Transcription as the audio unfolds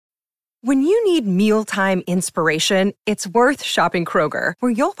When you need mealtime inspiration, it's worth shopping Kroger,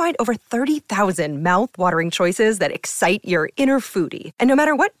 where you'll find over 30,000 mouth-watering choices that excite your inner foodie. And no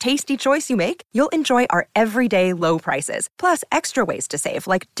matter what tasty choice you make, you'll enjoy our everyday low prices, plus extra ways to save,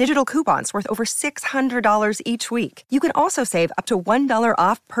 like digital coupons worth over $600 each week. You can also save up to $1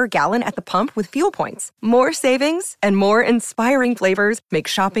 off per gallon at the pump with fuel points. More savings and more inspiring flavors make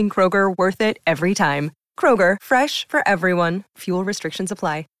shopping Kroger worth it every time. Kroger, fresh for everyone. Fuel restrictions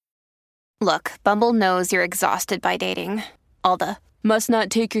apply. Look, Bumble knows you're exhausted by dating. All the, must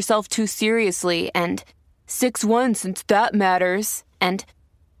not take yourself too seriously, and 6'1" since that matters, and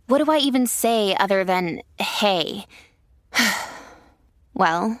what do I even say other than, hey?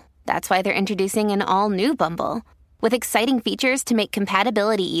 Well, that's why they're introducing an all-new Bumble, with exciting features to make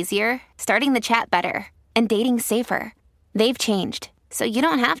compatibility easier, starting the chat better, and dating safer. They've changed, so you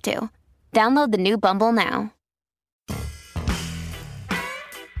don't have to. Download the new Bumble now.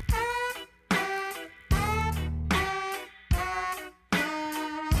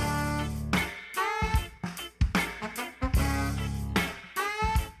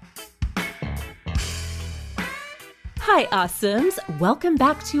 Hi, Awesomes! Welcome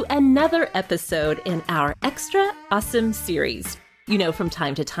back to another episode in our Extra Awesome series. You know, from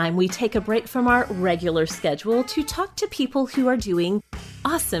time to time, we take a break from our regular schedule to talk to people who are doing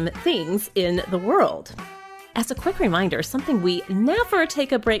awesome things in the world. As a quick reminder, something we never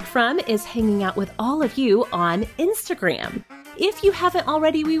take a break from is hanging out with all of you on Instagram. If you haven't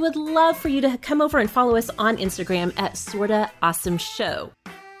already, we would love for you to come over and follow us on Instagram at Sorta Awesome Show.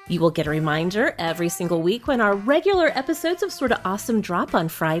 You will get a reminder every single week when our regular episodes of Sorta Awesome drop on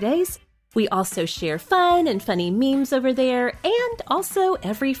Fridays. We also share fun and funny memes over there, and also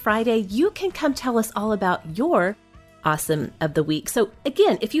every Friday you can come tell us all about your Awesome of the Week. So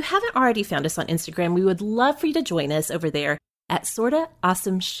again, if you haven't already found us on Instagram, we would love for you to join us over there at Sorta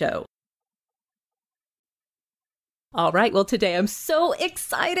Awesome Show. All right, well today I'm so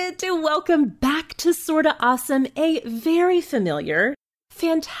excited to welcome back to Sorta Awesome a very familiar,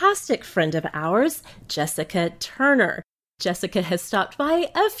 fantastic friend of ours, Jessica Turner. Jessica has stopped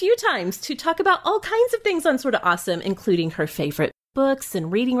by a few times to talk about all kinds of things on Sorta Awesome, including her favorite books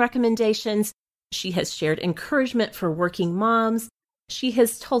and reading recommendations. She has shared encouragement for working moms. She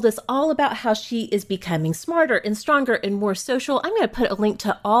has told us all about how she is becoming smarter and stronger and more social. I'm going to put a link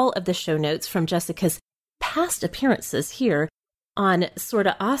to all of the show notes from Jessica's past appearances here on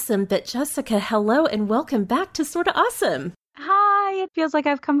Sorta Awesome. But Jessica, hello and welcome back to Sorta Awesome. Hi, it feels like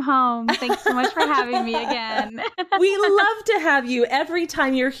I've come home. Thanks so much for having me again. We love to have you every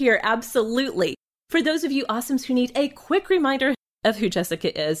time you're here, absolutely. For those of you Awesomes who need a quick reminder of who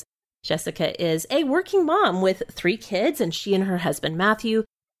Jessica is a working mom with 3 kids, and she and her husband Matthew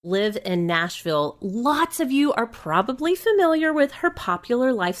live in Nashville. Lots of you are probably familiar with her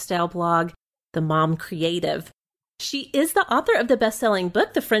popular lifestyle blog, The Mom Creative. She is the author of the best-selling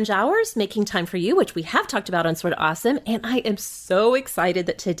book, The Fringe Hours, Making Time for You, which we have talked about on Sorta Awesome, and I am so excited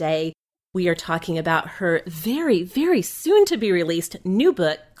that today we are talking about her very, very soon-to-be-released new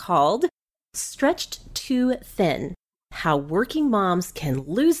book called Stretched Too Thin: How Working Moms Can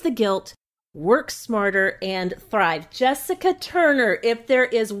Lose the Guilt, Work Smarter, and Thrive. Jessica Turner, if there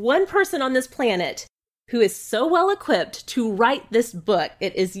is one person on this planet who is so well equipped to write this book,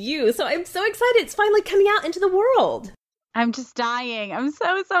 it is you. So I'm so excited. It's finally coming out into the world. I'm just dying. I'm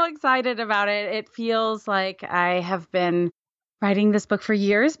so excited about it. It feels like I have been writing this book for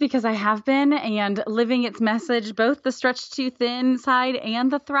years, because I have been, and living its message, both the stretched too thin side and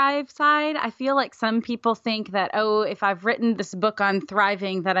the thrive side. I feel like some people think that, oh, if I've written this book on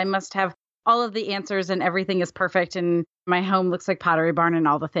thriving, that I must have all of the answers and everything is perfect and my home looks like Pottery Barn and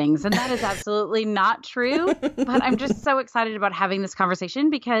all the things. And that is absolutely not true. But I'm just so excited about having this conversation,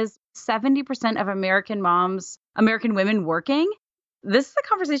 because 70% of American moms, American women working, this is a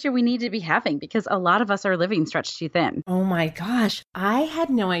conversation we need to be having, because a lot of us are living stretched too thin. Oh my gosh. I had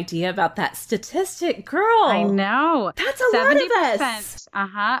no idea about that statistic, girl. I know. That's a lot of us.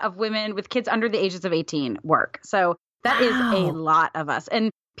 Of women with kids under the ages of 18 work. So that is a lot of us. And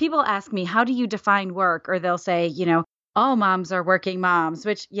people ask me, how do you define work? Or they'll say, you know, all moms are working moms,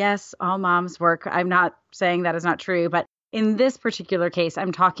 which yes, all moms work. I'm not saying that is not true. But in this particular case,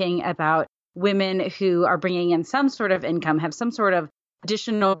 I'm talking about women who are bringing in some sort of income, have some sort of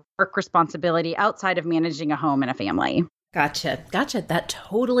additional work responsibility outside of managing a home and a family. Gotcha. That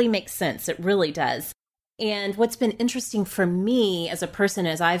totally makes sense. It really does. And what's been interesting for me as a person,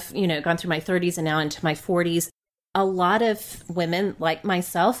 as I've, gone through my 30s and now into my 40s, a lot of women like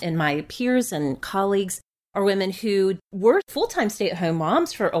myself and my peers and colleagues are women who were full-time stay-at-home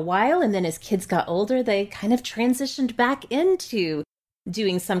moms for a while. And then as kids got older, they kind of transitioned back into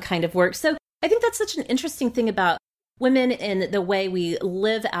doing some kind of work. So I think that's such an interesting thing about women and the way we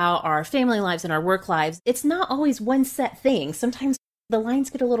live out our family lives and our work lives. It's not always one set thing. Sometimes the lines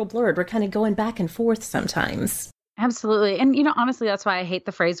get a little blurred. We're kind of going back and forth sometimes. Absolutely. And, honestly, that's why I hate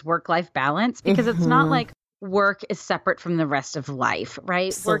the phrase work-life balance, because it's not like work is separate from the rest of life, right?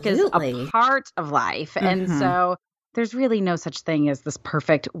 Absolutely. Work is a part of life. And so there's really no such thing as this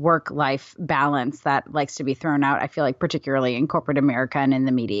perfect work-life balance that likes to be thrown out, I feel like, particularly in corporate America and in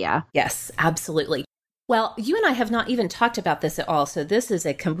the media. Yes, absolutely. Well, you and I have not even talked about this at all. So this is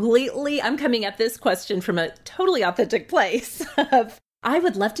I'm coming at this question from a totally authentic place. I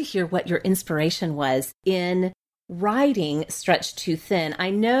would love to hear what your inspiration was in writing Stretched Too Thin. I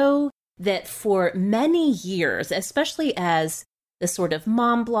know that for many years, especially as the sort of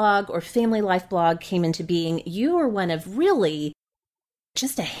mom blog or family life blog came into being, you were one of really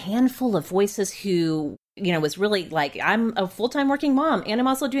just a handful of voices who, was really like, I'm a full-time working mom and I'm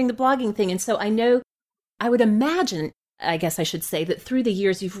also doing the blogging thing. And so I would imagine, I guess I should say, that through the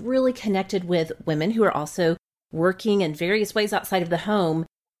years, you've really connected with women who are also working in various ways outside of the home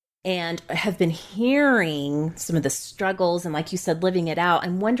and have been hearing some of the struggles and, like you said, living it out.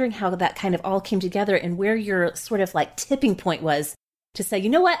 I'm wondering how that kind of all came together and where your sort of like tipping point was to say, you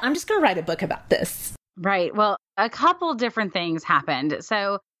know what, I'm just going to write a book about this. Right. Well, a couple different things happened.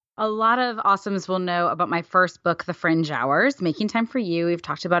 So a lot of awesomes will know about my first book, The Fringe Hours, Making Time for You. We've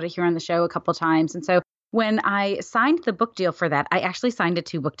talked about it here on the show a couple times. And so when I signed the book deal for that, I actually signed a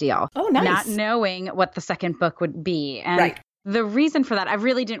 2-book deal. Oh, nice. Not knowing what the second book would be. And right. The reason for that, I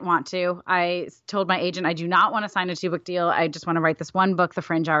really didn't want to. I told my agent, I do not want to sign a 2-book deal. I just want to write this one book, The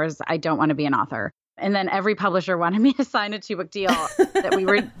Fringe Hours. I don't want to be an author. And then every publisher wanted me to sign a 2-book deal that we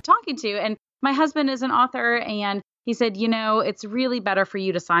were talking to. And my husband is an author, and he said, it's really better for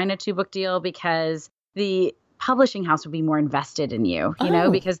you to sign a 2-book deal because the publishing house would be more invested in you,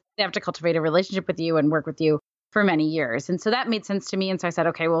 because they have to cultivate a relationship with you and work with you for many years. And so that made sense to me. And so I said,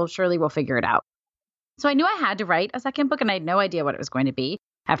 okay, well, surely we'll figure it out. So I knew I had to write a second book, and I had no idea what it was going to be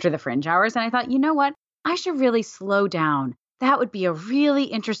after The Fringe Hours. And I thought, you know what? I should really slow down. That would be a really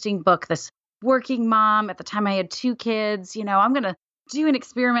interesting book. This working mom, at the time I had 2 kids, I'm going to do an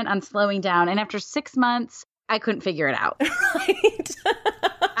experiment on slowing down. And after 6 months, I couldn't figure it out. Right.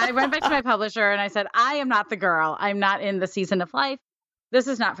 I went back to my publisher and I said, I am not the girl. I'm not in the season of life. This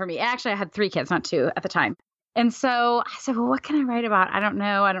is not for me. Actually, I had 3 kids, not 2 at the time. And so I said, well, what can I write about? I don't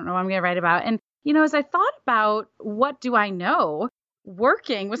know what I'm going to write about. And as I thought about what do I know,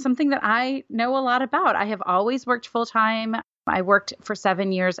 working was something that I know a lot about. I have always worked full time. I worked for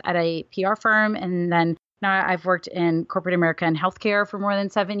 7 years at a PR firm. And then now I've worked in corporate America and healthcare for more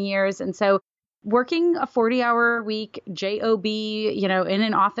than 7 years. And so working a 40-hour week, JOB, in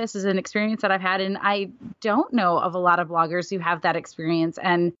an office is an experience that I've had. And I don't know of a lot of bloggers who have that experience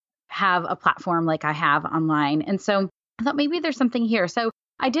and have a platform like I have online. And so I thought maybe there's something here. So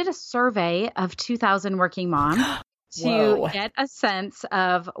I did a survey of 2,000 working moms to get a sense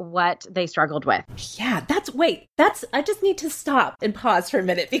of what they struggled with. Yeah, I just need to stop and pause for a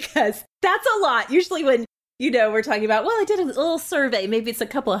minute because that's a lot. Usually when, we're talking about, well, I did a little survey, maybe it's a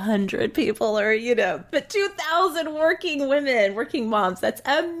couple of hundred people or, but 2,000 working moms, that's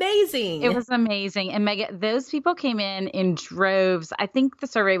amazing. It was amazing. And Megha, those people came in droves. I think the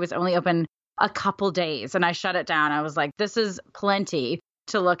survey was only open a couple days and I shut it down. I was like, this is plenty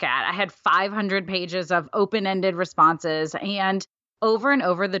to look at. I had 500 pages of open-ended responses, and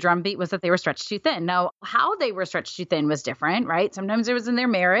over the drumbeat was that they were stretched too thin. Now, how they were stretched too thin was different, right? Sometimes it was in their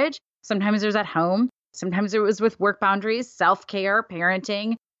marriage, sometimes it was at home, sometimes it was with work boundaries, self-care,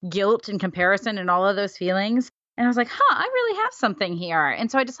 parenting, guilt and comparison and all of those feelings. And I was like, I really have something here.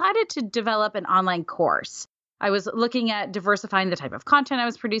 And so I decided to develop an online course. I was looking at diversifying the type of content I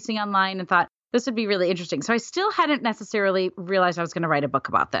was producing online and thought, this would be really interesting. So I still hadn't necessarily realized I was going to write a book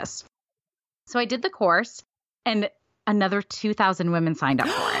about this. So I did the course and another 2,000 women signed up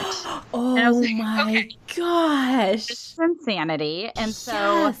for it. Oh, and I was like, my gosh. This is insanity. And so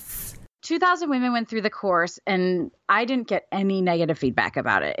Yes. 2,000 women went through the course and I didn't get any negative feedback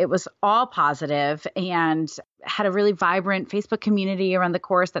about it. It was all positive and had a really vibrant Facebook community around the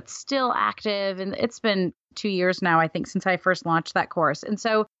course that's still active. And it's been 2 years now, I think, since I first launched that course. And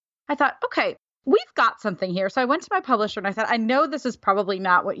so I thought, okay, we've got something here. So I went to my publisher and I said, I know this is probably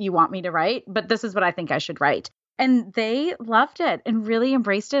not what you want me to write, but this is what I think I should write. And they loved it and really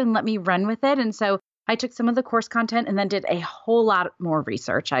embraced it and let me run with it. And so I took some of the course content and then did a whole lot more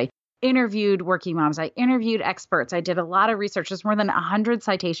research. I interviewed working moms. I interviewed experts. I did a lot of research. There's more than 100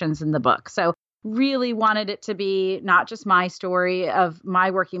 citations in the book. So really wanted it to be not just my story of my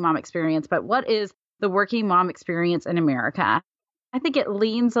working mom experience, but what is the working mom experience in America. I think it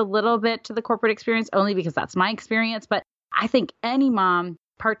leans a little bit to the corporate experience only because that's my experience. But I think any mom,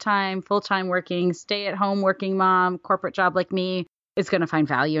 part-time, full-time working, stay-at-home working mom, corporate job like me is going to find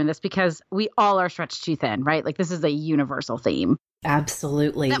value in this because we all are stretched too thin, right? Like this is a universal theme.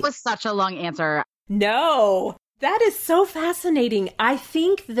 Absolutely. That was such a long answer. No, that is so fascinating. I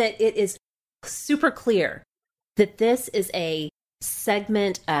think that it is super clear that this is a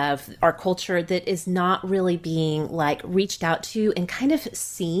segment of our culture that is not really being like reached out to and kind of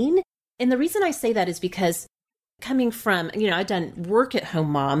seen. And the reason I say that is because coming from, I've done work at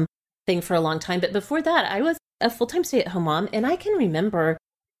home mom thing for a long time, but before that I was a full-time stay-at-home mom. And I can remember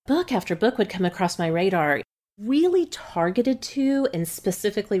book after book would come across my radar, really targeted to and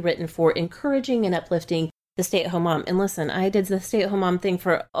specifically written for encouraging and uplifting the stay-at-home mom. And listen, I did the stay-at-home mom thing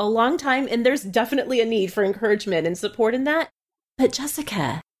for a long time, and there's definitely a need for encouragement and support in that. But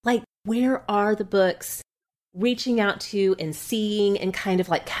Jessica, like, where are the books reaching out to and seeing and kind of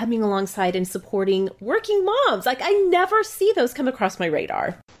like coming alongside and supporting working moms? Like, I never see those come across my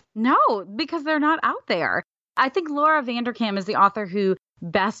radar. No, because they're not out there. I think Laura Vanderkam is the author who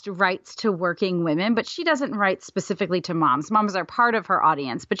best writes to working women, but she doesn't write specifically to moms. Moms are part of her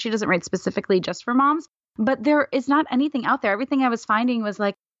audience, but she doesn't write specifically just for moms. But there is not anything out there. Everything I was finding was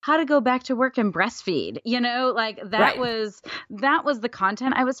like, how to go back to work and breastfeed, like that was the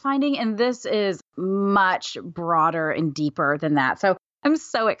content I was finding. And this is much broader and deeper than that. So I'm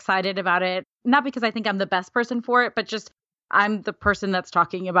so excited about it, not because I think I'm the best person for it, but just I'm the person that's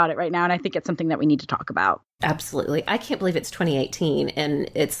talking about it right now. And I think it's something that we need to talk about. Absolutely. I can't believe it's 2018 and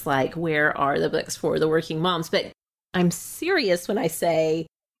it's like, where are the books for the working moms? But I'm serious when I say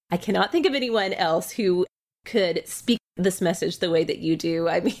I cannot think of anyone else who could speak this message the way that you do.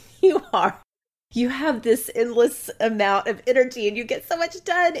 I mean, you have this endless amount of energy and you get so much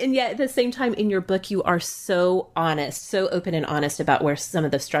done. And yet at the same time in your book, you are so honest, so open and honest about where some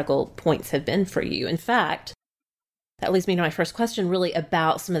of the struggle points have been for you. In fact, that leads me to my first question, really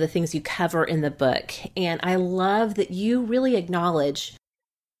about some of the things you cover in the book. And I love that you really acknowledge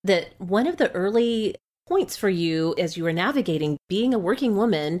that one of the early points for you as you were navigating being a working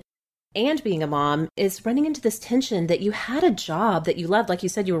woman and being a mom is running into this tension that you had a job that you loved. Like you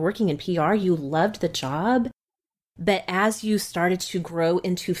said, you were working in PR, you loved the job. But as you started to grow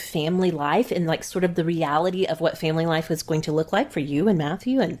into family life and like sort of the reality of what family life was going to look like for you and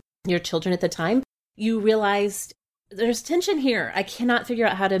Matthew and your children at the time, you realized there's tension here. I cannot figure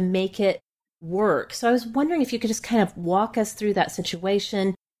out how to make it work. So I was wondering if you could just kind of walk us through that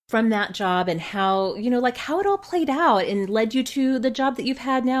situation from that job and how, how it all played out and led you to the job that you've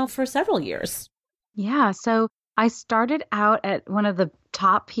had now for several years. Yeah. So I started out at one of the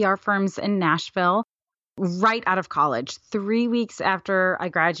top PR firms in Nashville right out of college. 3 weeks after I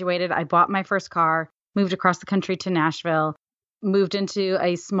graduated, I bought my first car, moved across the country to Nashville, moved into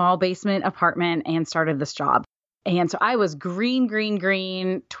a small basement apartment and started this job. And so I was green,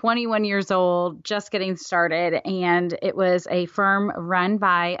 21 years old, just getting started. And it was a firm run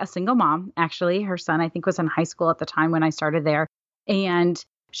by a single mom. Actually, her son, I think, was in high school at the time when I started there. And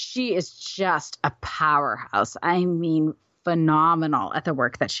she is just a powerhouse. I mean, phenomenal at the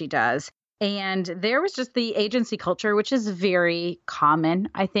work that she does. And there was just the agency culture, which is very common,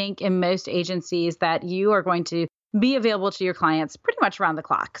 I think, in most agencies, that you are going to be available to your clients pretty much around the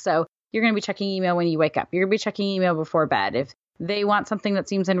clock. So you're going to be checking email when you wake up. You're going to be checking email before bed. If they want something that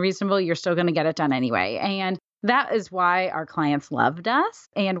seems unreasonable, you're still going to get it done anyway. And that is why our clients loved us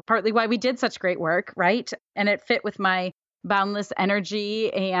and partly why we did such great work, right? And it fit with my boundless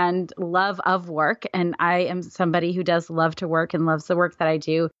energy and love of work. And I am somebody who does love to work and loves the work that I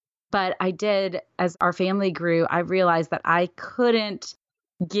do. But I did, as our family grew, I realized that I couldn't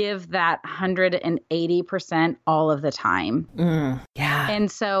give that 180% all of the time. Yeah. And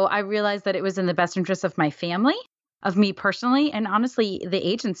so I realized that it was in the best interest of my family, of me personally, and honestly, the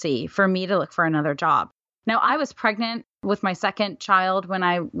agency for me to look for another job. Now, I was pregnant with my second child when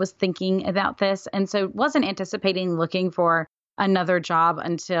I was thinking about this. And so wasn't anticipating looking for another job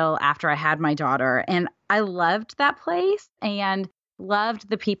until after I had my daughter. And I loved that place and loved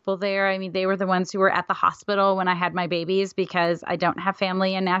the people there. I mean, they were the ones who were at the hospital when I had my babies because I don't have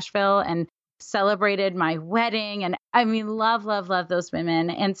family in Nashville, and celebrated my wedding. And I mean, love those women.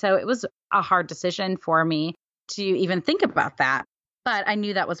 And so it was a hard decision for me to even think about that. But I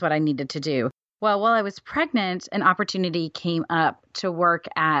knew that was what I needed to do. Well, while I was pregnant, an opportunity came up to work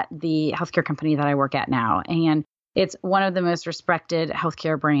at the healthcare company that I work at now. And it's one of the most respected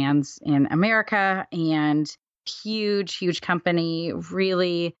healthcare brands in America, and huge company,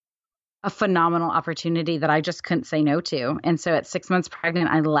 really a phenomenal opportunity that I just couldn't say no to. And so at 6 months pregnant,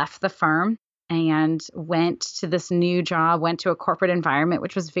 I left the firm and went to this new job, went to a corporate environment,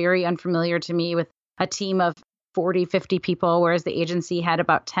 which was very unfamiliar to me, with a team of 40, 50 people, whereas the agency had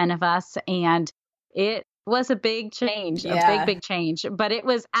about 10 of us. And it was a big change, a big change. But it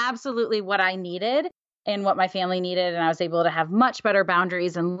was absolutely what I needed and what my family needed. And I was able to have much better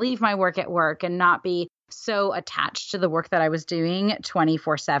boundaries and leave my work at work and not be so attached to the work that I was doing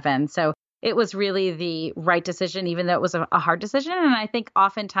 24/7. So it was really the right decision, even though it was a hard decision. And I think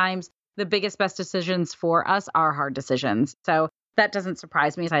oftentimes the biggest, best decisions for us are hard decisions. So that doesn't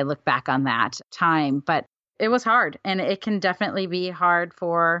surprise me as I look back on that time. But it was hard, and it can definitely be hard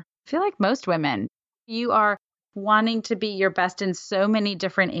for, I feel like, most women. You are wanting to be your best in so many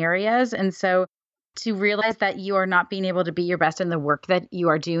different areas. And so to realize that you are not being able to be your best in the work that you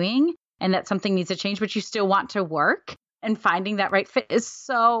are doing and that something needs to change, but you still want to work, and finding that right fit is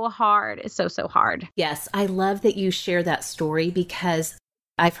so hard. It's so, so hard. Yes, I love that you share that story, because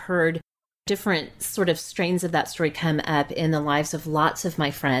I've heard different sort of strains of that story come up in the lives of lots of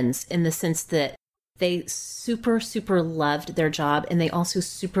my friends, in the sense that they super, super loved their job, and they also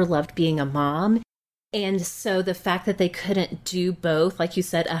super loved being a mom. And so the fact that they couldn't do both, like you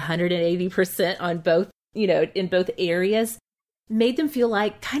said, 180% on both, in both areas, made them feel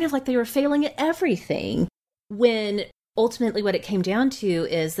kind of like they were failing at everything, when ultimately what it came down to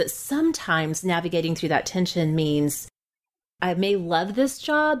is that sometimes navigating through that tension means I may love this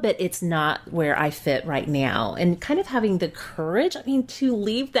job, but it's not where I fit right now. And kind of having the courage, to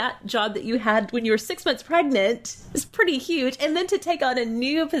leave that job that you had when you were 6 months pregnant is pretty huge. And then to take on a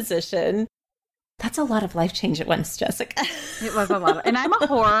new position, that's a lot of life change at once, Jessica. It was a lot. And I'm a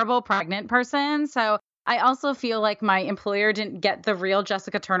horrible pregnant person. So I also feel like my employer didn't get the real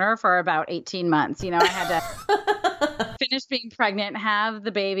Jessica Turner for about 18 months. I had to finish being pregnant, have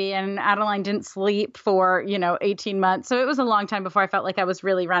the baby, and Adeline didn't sleep for, 18 months. So it was a long time before I felt like I was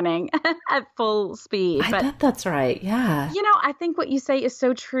really running at full speed. I bet that's right. Yeah. I think what you say is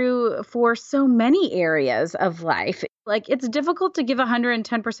so true for so many areas of life. Like, it's difficult to give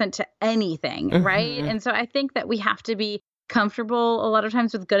 110% to anything, mm-hmm. right? And so I think that we have to be comfortable a lot of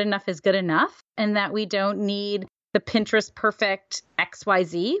times with good enough is good enough, and that we don't need the Pinterest perfect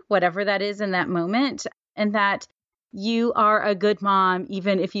XYZ, whatever that is in that moment, and that you are a good mom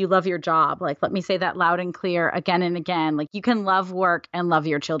even if you love your job. Like, let me say that loud and clear again and again. Like, you can love work and love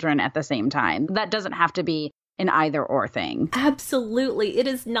your children at the same time. That doesn't have to be an either or thing. Absolutely. It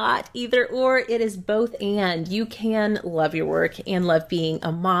is not either or. It is both and. You can love your work and love being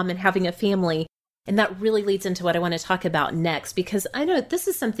a mom and having a family. And that really leads into what I want to talk about next, because I know this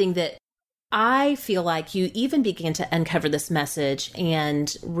is something that I feel like you even began to uncover this message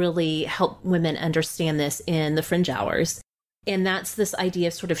and really help women understand this in the Fringe Hours. And that's this idea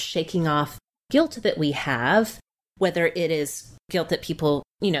of sort of shaking off guilt that we have, whether it is guilt that people,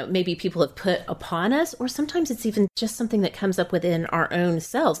 maybe people have put upon us, or sometimes it's even just something that comes up within our own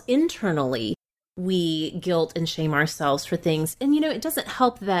selves. Internally, we guilt and shame ourselves for things. And, it doesn't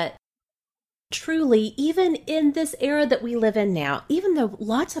help that truly, even in this era that we live in now, even though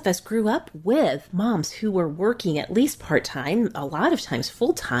lots of us grew up with moms who were working at least part-time, a lot of times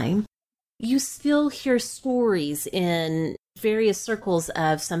full-time, you still hear stories in various circles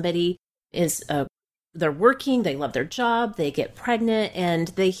of somebody is they're working, they love their job, they get pregnant, and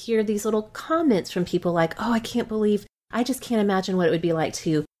they hear these little comments from people like, oh, I just can't imagine what it would be like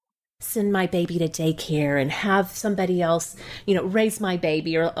to send my baby to daycare and have somebody else, raise my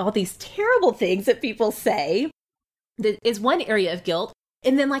baby, or all these terrible things that people say. That is one area of guilt.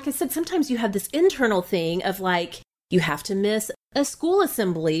 And then, like I said, sometimes you have this internal thing of you have to miss a school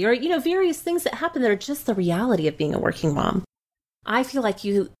assembly, or, various things that happen that are just the reality of being a working mom. I feel like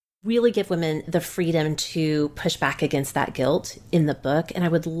you really give women the freedom to push back against that guilt in the book. And I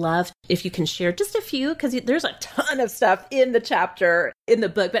would love if you can share just a few, because there's a ton of stuff in the chapter in the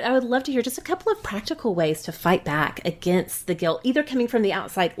book, but I would love to hear just a couple of practical ways to fight back against the guilt, either coming from the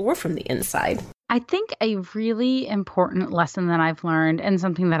outside or from the inside. I think a really important lesson that I've learned, and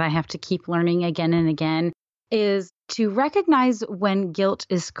something that I have to keep learning again and again, is to recognize when guilt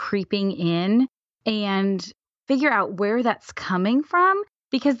is creeping in and figure out where that's coming from.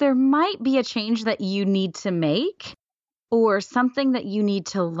 Because there might be a change that you need to make, or something that you need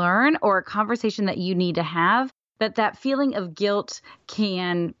to learn, or a conversation that you need to have, that feeling of guilt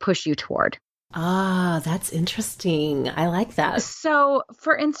can push you toward. Ah, that's interesting. I like that. So,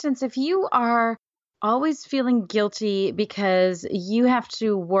 for instance, if you are always feeling guilty because you have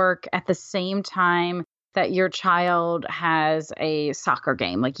to work at the same time that your child has a soccer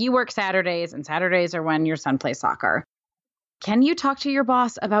game, like you work Saturdays, and Saturdays are when your son plays soccer. Can you talk to your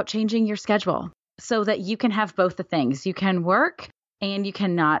boss about changing your schedule so that you can have both the things? You can work and you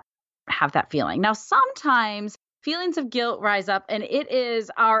cannot have that feeling. Now, sometimes feelings of guilt rise up and it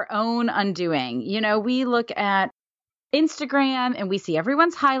is our own undoing. We look at Instagram and we see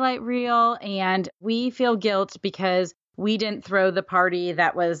everyone's highlight reel and we feel guilt because we didn't throw the party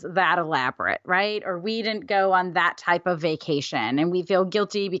that was that elaborate, right? Or we didn't go on that type of vacation and we feel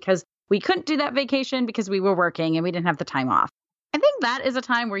guilty because we couldn't do that vacation because we were working and we didn't have the time off. I think that is a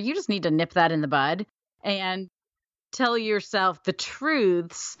time where you just need to nip that in the bud and tell yourself the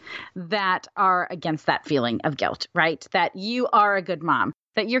truths that are against that feeling of guilt, right? That you are a good mom,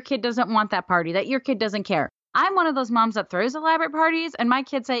 that your kid doesn't want that party, that your kid doesn't care. I'm one of those moms that throws elaborate parties and my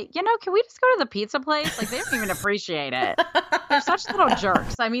kids say, can we just go to the pizza place? Like, they don't even appreciate it. They're such little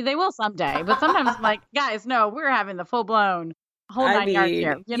jerks. I mean, they will someday, but sometimes I'm like, guys, no, we're having the full blown whole 9 yards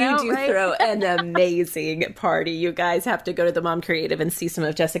here. You do right? Throw an amazing party. You guys have to go to the Mom Creative and see some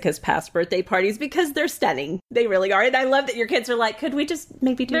of Jessica's past birthday parties because they're stunning. They really are. And I love that your kids are like, could we just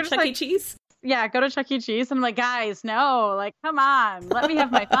maybe do Chuck E. Cheese? Yeah, go to Chuck E. Cheese. And I'm like, guys, no, like, come on, let me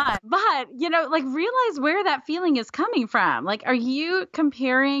have my fun. But, realize where that feeling is coming from. Like, are you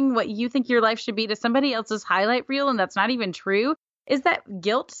comparing what you think your life should be to somebody else's highlight reel and that's not even true? Is that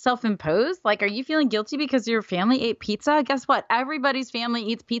guilt self-imposed? Like, are you feeling guilty because your family ate pizza? Guess what? Everybody's family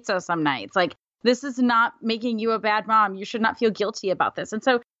eats pizza some nights. Like, this is not making you a bad mom. You should not feel guilty about this. And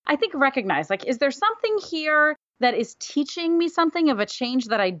so I think recognize, like, is there something here that is teaching me something of a change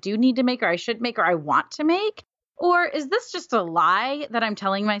that I do need to make or I should make or I want to make? Or is this just a lie that I'm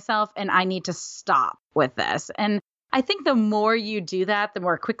telling myself and I need to stop with this? And I think the more you do that, the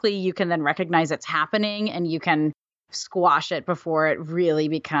more quickly you can then recognize it's happening and you can squash it before it really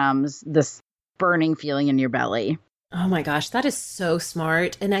becomes this burning feeling in your belly. Oh my gosh, that is so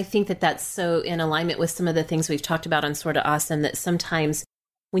smart. And I think that that's so in alignment with some of the things we've talked about on Sorta Awesome, that sometimes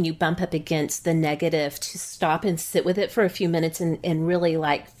when you bump up against the negative, to stop and sit with it for a few minutes and really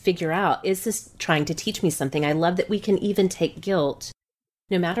figure out, is this trying to teach me something? I love that we can even take guilt,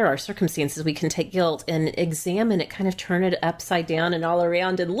 no matter our circumstances, we can take guilt and examine it, kind of turn it upside down and all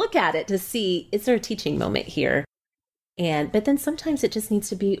around and look at it to see, is there a teaching moment here? But then sometimes it just needs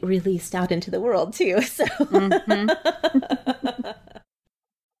to be released out into the world too. So,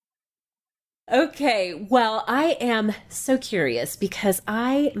 Okay, well, I am so curious because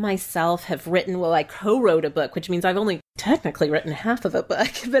I myself have written, I co-wrote a book, which means I've only technically written half of a book,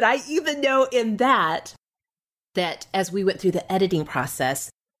 but I even know in that as we went through the editing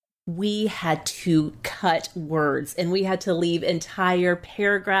process, we had to cut words and we had to leave entire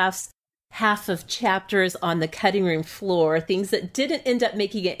paragraphs, half of chapters on the cutting room floor, things that didn't end up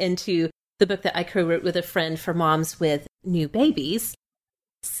making it into the book that I co-wrote with a friend for moms with new babies.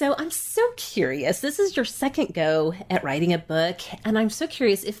 So I'm so curious. This is your second go at writing a book, and I'm so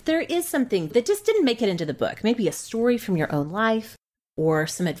curious if there is something that just didn't make it into the book, maybe a story from your own life or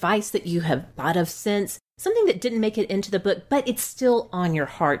some advice that you have thought of since, something that didn't make it into the book, but it's still on your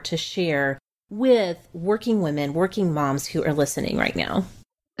heart to share with working women, working moms who are listening right now.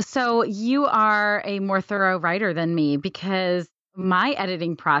 So you are a more thorough writer than me because my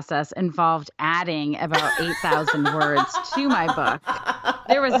editing process involved adding about 8,000 words to my book.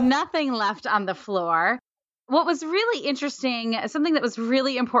 There was nothing left on the floor. What was really interesting, something that was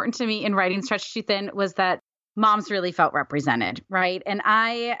really important to me in writing Stretched Too Thin was that moms really felt represented, right? And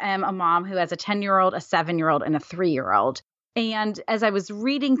I am a mom who has a 10-year-old, a 7-year-old, and a 3-year-old. And as I was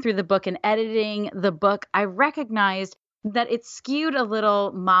reading through the book and editing the book, I recognized that it skewed a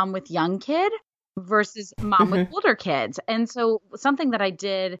little mom with young kid versus mom with older kids. And so something that I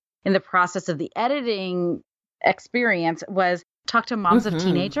did in the process of the editing experience was talk to moms of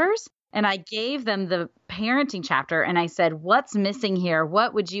teenagers. And I gave them the parenting chapter and I said, what's missing here?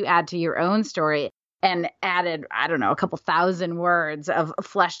 What would you add to your own story? And added, I don't know, a couple thousand words of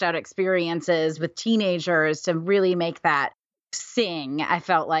fleshed out experiences with teenagers to really make that sing, I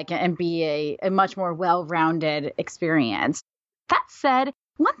felt like, and be a much more well-rounded experience. That said,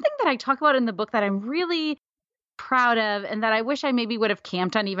 one thing that I talk about in the book that I'm really proud of and that I wish I maybe would have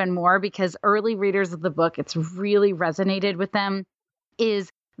camped on even more because early readers of the book, it's really resonated with them, is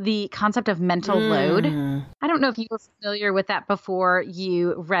the concept of mental load. I don't know if you were familiar with that before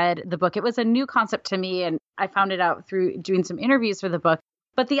you read the book. It was a new concept to me, and I found it out through doing some interviews for the book.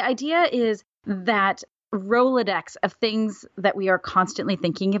 But the idea is that Rolodex of things that we are constantly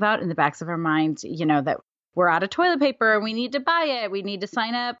thinking about in the backs of our minds, that we're out of toilet paper and we need to buy it. We need to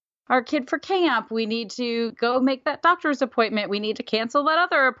sign up our kid for camp. We need to go make that doctor's appointment. We need to cancel that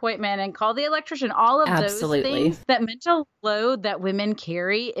other appointment and call the electrician. All of those things, that mental load that women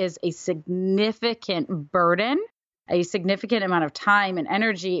carry is a significant burden, a significant amount of time and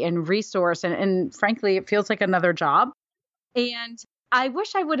energy and resource. And frankly, it feels like another job. And I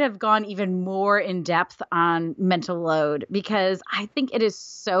wish I would have gone even more in depth on mental load because I think it is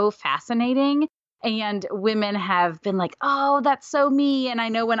so fascinating. And women have been like, oh, that's so me. And I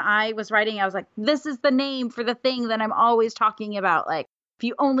know when I was writing, I was like, this is the name for the thing that I'm always talking about. Like, if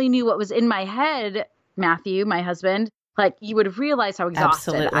you only knew what was in my head, Matthew, my husband, like you would realize how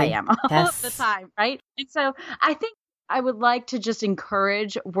exhausted I am all of the time. Right. And so I think I would like to just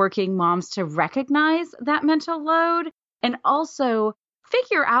encourage working moms to recognize that mental load and also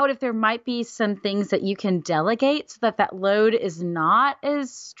figure out if there might be some things that you can delegate so that that load is not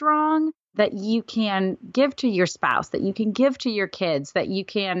as strong, that you can give to your spouse, that you can give to your kids, that you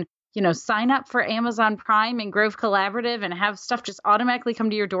can, sign up for Amazon Prime and Grove Collaborative and have stuff just automatically come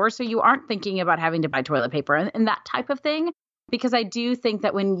to your door so you aren't thinking about having to buy toilet paper and that type of thing. Because I do think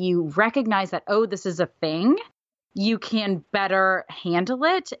that when you recognize that, oh, this is a thing, you can better handle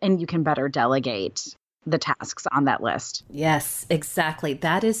it and you can better delegate the tasks on that list. Yes, exactly.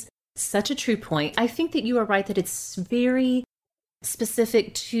 That is such a true point. I think that you are right that it's very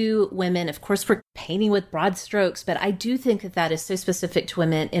specific to women. Of course, we're painting with broad strokes, but I do think that that is so specific to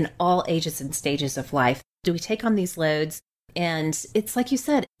women in all ages and stages of life. Do we take on these loads? And it's like you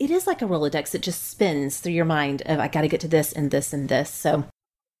said, it is like a Rolodex. It just spins through your mind of, I got to get to this and this and this. So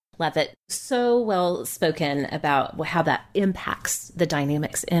love it. So well spoken about how that impacts the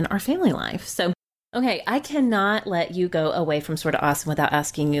dynamics in our family life. So okay, I cannot let you go away from Sort of Awesome without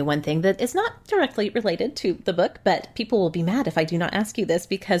asking you one thing that is not directly related to the book, but people will be mad if I do not ask you this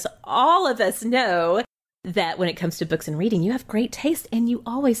because all of us know that when it comes to books and reading, you have great taste and you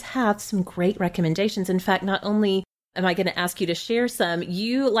always have some great recommendations. In fact, not only am I going to ask you to share some,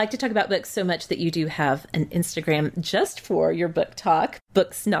 you like to talk about books so much that you do have an Instagram just for your book talk,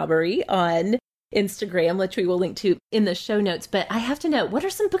 Book Snobbery on Instagram, which we will link to in the show notes. But I have to know, what are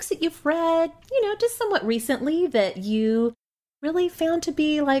some books that you've read, just somewhat recently that you really found to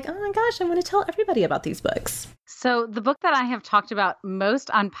be like, oh my gosh, I want to tell everybody about these books? So the book that I have talked about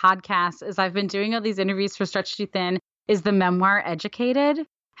most on podcasts as I've been doing all these interviews for Stretched Too Thin is the memoir Educated.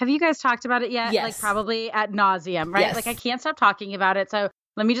 Have you guys talked about it yet? Yes. Like probably ad nauseum, right? Yes. Like I can't stop talking about it. So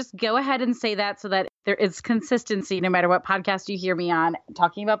let me just go ahead and say that so that there is consistency no matter what podcast you hear me on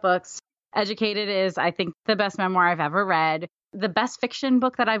talking about books. Educated is, I think, the best memoir I've ever read. The best fiction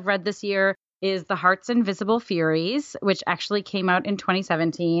book that I've read this year is The Heart's Invisible Furies, which actually came out in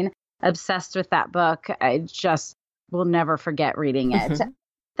 2017. Obsessed with that book. I just will never forget reading it. Mm-hmm.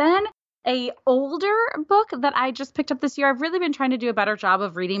 Then a older book that I just picked up this year. I've really been trying to do a better job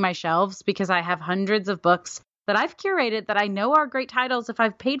of reading my shelves because I have hundreds of books that I've curated that I know are great titles if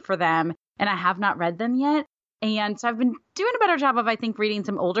I've paid for them, and I have not read them yet. And so I've been doing a better job of, I think, reading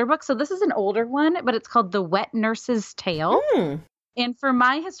some older books. So this is an older one, but it's called The Wet Nurse's Tale. And for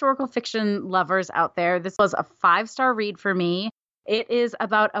my historical fiction lovers out there, this was a 5-star read for me. It is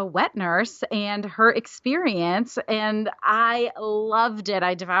about a wet nurse and her experience. And I loved it.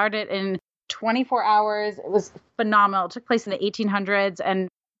 I devoured it in 24 hours. It was phenomenal. It took place in the 1800s and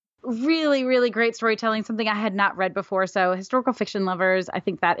really, really great storytelling, something I had not read before. So historical fiction lovers, I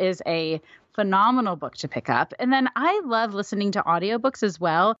think that is a phenomenal book to pick up. And then I love listening to audiobooks as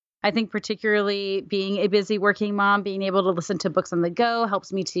well. I think particularly being a busy working mom, being able to listen to books on the go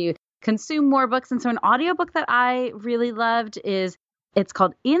helps me to consume more books. And so an audiobook that I really loved it's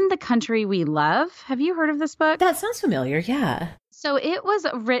called In the Country We Love. Have you heard of this book? That sounds familiar. Yeah. So it was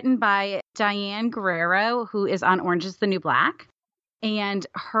written by Diane Guerrero, who is on Orange is the New Black. And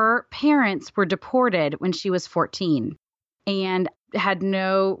her parents were deported when she was 14 and had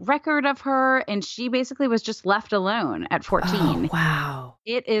no record of her. And she basically was just left alone at 14. Oh, wow.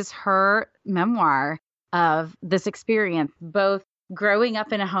 It is her memoir of this experience, both growing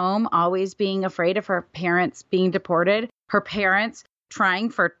up in a home, always being afraid of her parents being deported, her parents trying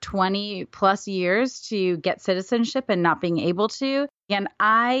for 20 plus years to get citizenship and not being able to. And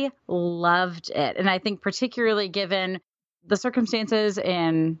I loved it. And I think particularly given the circumstances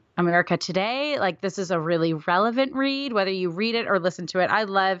in America today, like this is a really relevant read, whether you read it or listen to it. I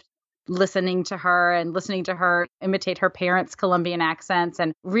loved listening to her imitate her parents' Colombian accents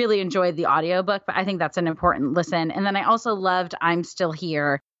and really enjoyed the audiobook. But I think that's an important listen. And then I also loved I'm Still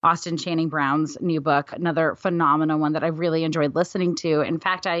Here, Austin Channing Brown's new book, another phenomenal one that I really enjoyed listening to. In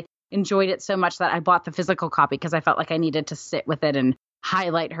fact, I enjoyed it so much that I bought the physical copy because I felt like I needed to sit with it and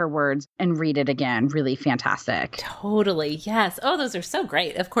highlight her words and read it again. Really fantastic. Totally. Yes. Oh, those are so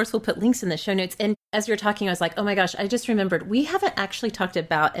great. Of course, we'll put links in the show notes. And as you're talking, I was like, oh my gosh, I just remembered we haven't actually talked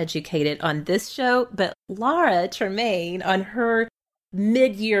about Educated on this show, but Laura Tremaine on her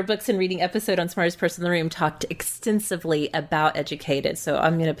mid-year books and reading episode on Smartest Person in the Room talked extensively about Educated. So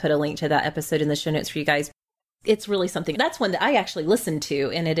I'm going to put a link to that episode in the show notes for you guys. It's really something. That's one that I actually listened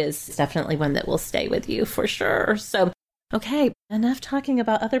to, and it is definitely one that will stay with you for sure. So, okay, enough talking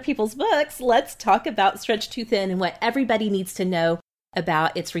about other people's books. Let's talk about Stretched Too Thin and what everybody needs to know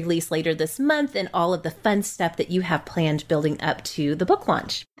about its release later this month and all of the fun stuff that you have planned building up to the book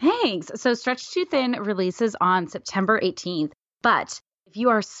launch. Thanks. So Stretched Too Thin releases on September 18th, but if you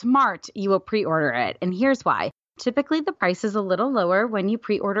are smart, you will pre-order it. And here's why. Typically, the price is a little lower when you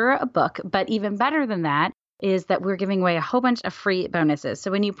pre-order a book, but even better than that is that we're giving away a whole bunch of free bonuses.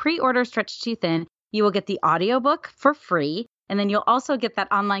 So when you pre-order Stretched Too Thin, you will get the audiobook for free. And then you'll also get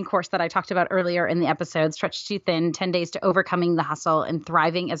that online course that I talked about earlier in the episode, Stretched Too Thin, 10 Days to Overcoming the Hustle and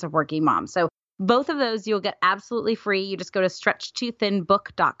Thriving as a Working Mom. So both of those you'll get absolutely free. You just go to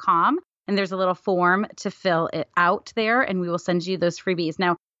stretchedtoothinbook.com and there's a little form to fill it out there, and we will send you those freebies.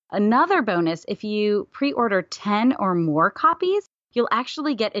 Now, another bonus, if you pre-order 10 or more copies, you'll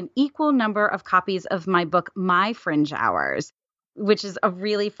actually get an equal number of copies of my book, My Fringe Hours, which is a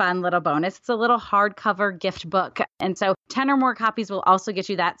really fun little bonus. It's a little hardcover gift book. And so 10 or more copies will also get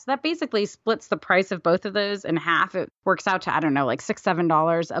you that. So that basically splits the price of both of those in half. It works out to, I don't know, like $6,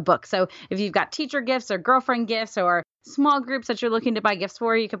 $7 a book. So if you've got teacher gifts or girlfriend gifts or small groups that you're looking to buy gifts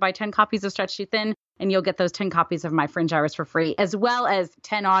for, you could buy 10 copies of Stretched Too Thin and you'll get those 10 copies of My Fringe Hours for free, as well as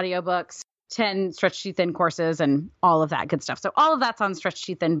 10 audiobooks, 10 Stretched Too Thin courses, and all of that good stuff. So all of that's on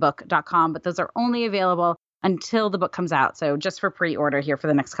stretchedtoothinbook.com, but those are only available until the book comes out. So just for pre-order here for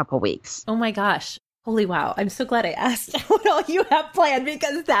the next couple of weeks. Oh my gosh. Holy wow. I'm so glad I asked what all you have planned,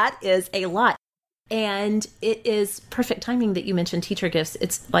 because that is a lot. And it is perfect timing that you mentioned teacher gifts.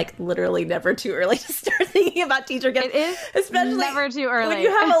 It's like literally never too early to start thinking about teacher gifts. It is especially never too early. When you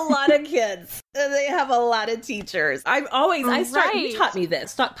have a lot of kids and they have a lot of teachers. You taught me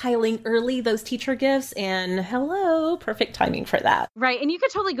this, stockpiling early those teacher gifts, and hello, perfect timing for that. Right. And you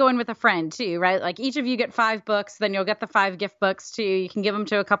could totally go in with a friend too, right? Like each of you get 5 books, then you'll get the 5 gift books too. You can give them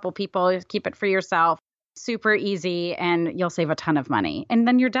to a couple people, keep it for yourself. Super easy, and you'll save a ton of money. And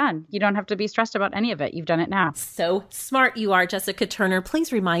then you're done. You don't have to be stressed about any of it. You've done it now. So smart you are, Jessica Turner.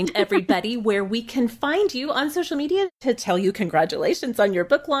 Please remind everybody where we can find you on social media to tell you congratulations on your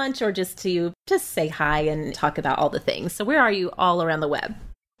book launch, or just to say hi and talk about all the things. So where are you all around the web?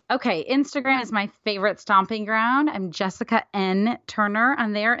 Okay, Instagram is my favorite stomping ground. I'm Jessica N. Turner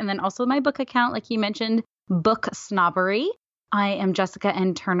on there. And then also my book account, like you mentioned, Book Snobbery. I am Jessica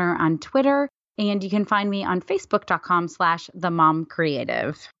N. Turner on Twitter. And you can find me on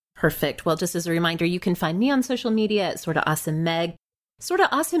facebook.com/themomcreative. Perfect. Well, just as a reminder, you can find me on social media at Sorta Awesome Meg. Sorta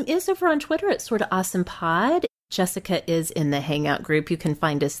Awesome is over on Twitter at Sorta Awesome Pod. Jessica is in the Hangout group. You can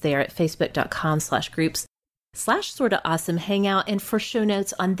find us there at facebook.com/groups/Sorta Awesome Hangout. And for show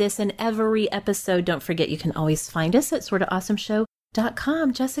notes on this and every episode, don't forget you can always find us at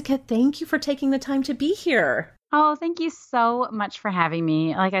sortaawesomeshow.com. Jessica, thank you for taking the time to be here. Oh, thank you so much for having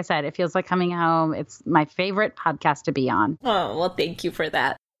me. Like I said, it feels like coming home. It's my favorite podcast to be on. Oh, well, thank you for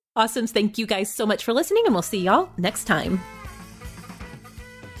that. Awesome. Thank you guys so much for listening, and we'll see y'all next time.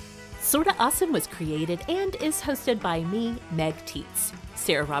 Sorta Awesome was created and is hosted by me, Meg Tietz.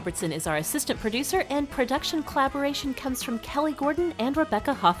 Sarah Robertson is our assistant producer, and production collaboration comes from Kelly Gordon and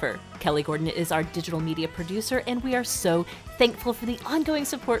Rebecca Hoffer. Kelly Gordon is our digital media producer, and we are so thankful for the ongoing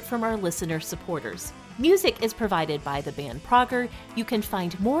support from our listener supporters. Music is provided by the band Prager. You can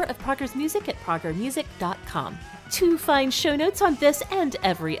find more of Prager's music at pragermusic.com. To find show notes on this and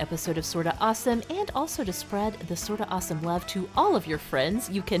every episode of Sorta Awesome, and also to spread the Sorta Awesome love to all of your friends,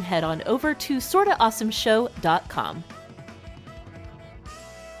 you can head on over to sortaawesomeshow.com.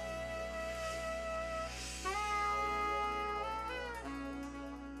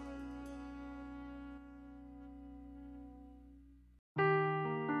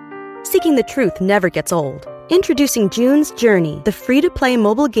 Seeking the truth never gets old. Introducing June's Journey, the free-to-play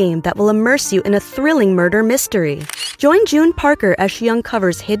mobile game that will immerse you in a thrilling murder mystery. Join June Parker as she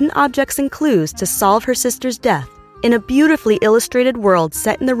uncovers hidden objects and clues to solve her sister's death in a beautifully illustrated world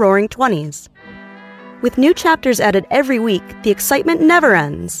set in the Roaring '20s. With new chapters added every week, the excitement never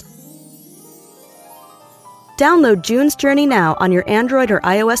ends. Download June's Journey now on your Android or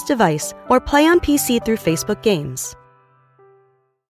iOS device, or play on PC through Facebook Games.